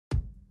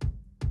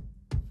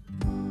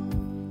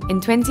In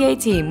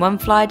 2018, one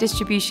flyer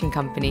distribution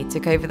company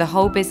took over the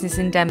whole business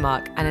in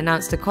Denmark and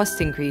announced a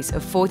cost increase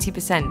of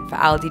 40% for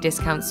ALDI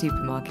discount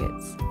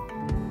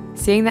supermarkets.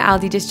 Seeing that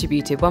ALDI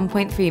distributed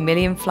 1.3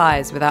 million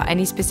flyers without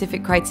any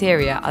specific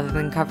criteria other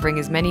than covering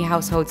as many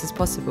households as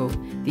possible,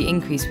 the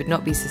increase would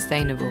not be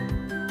sustainable.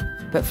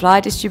 But flyer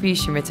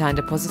distribution returned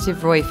a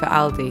positive ROI for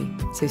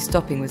ALDI, so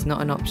stopping was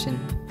not an option.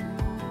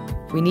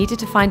 We needed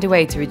to find a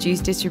way to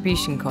reduce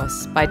distribution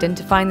costs by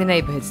identifying the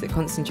neighbourhoods that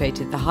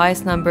concentrated the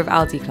highest number of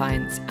ALDI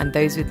clients and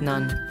those with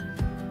none.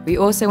 We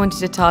also wanted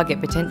to target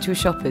potential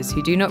shoppers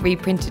who do not read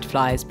printed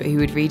flyers but who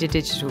would read a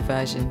digital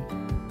version.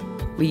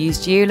 We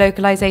used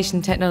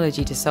geolocalization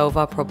technology to solve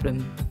our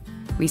problem.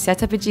 We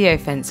set up a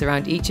geofence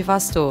around each of our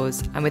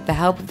stores, and with the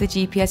help of the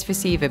GPS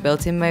receiver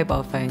built in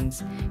mobile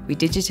phones, we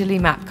digitally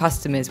mapped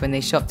customers when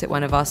they shopped at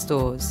one of our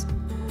stores.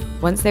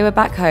 Once they were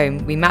back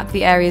home, we mapped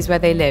the areas where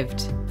they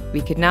lived. We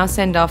could now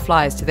send our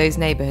flyers to those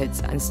neighbourhoods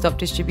and stop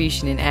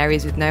distribution in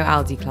areas with no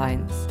ALDI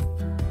clients.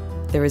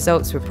 The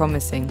results were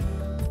promising.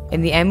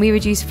 In the end, we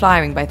reduced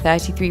flyering by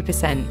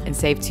 33% and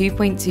saved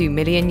 €2.2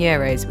 million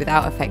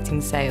without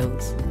affecting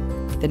sales.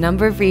 The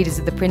number of readers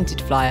of the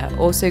printed flyer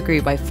also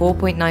grew by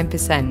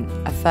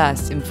 4.9%, a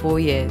first in 4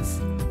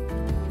 years.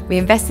 We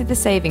invested the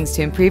savings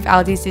to improve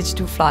ALDI's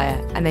digital flyer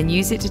and then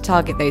used it to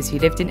target those who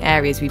lived in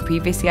areas we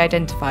previously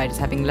identified as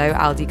having low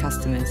ALDI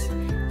customers.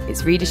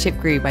 Its readership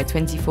grew by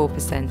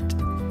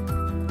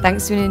 24%.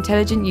 Thanks to an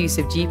intelligent use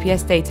of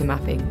GPS data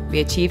mapping, we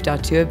achieved our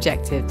two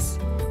objectives.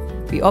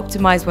 We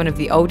optimised one of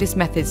the oldest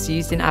methods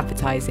used in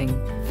advertising,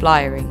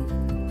 flyering.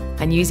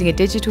 And using a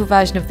digital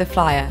version of the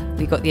flyer,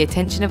 we got the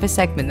attention of a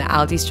segment that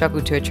ALDI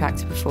struggled to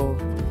attract before: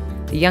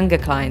 the younger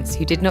clients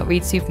who did not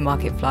read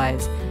supermarket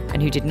flyers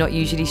and who did not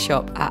usually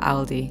shop at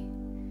ALDI.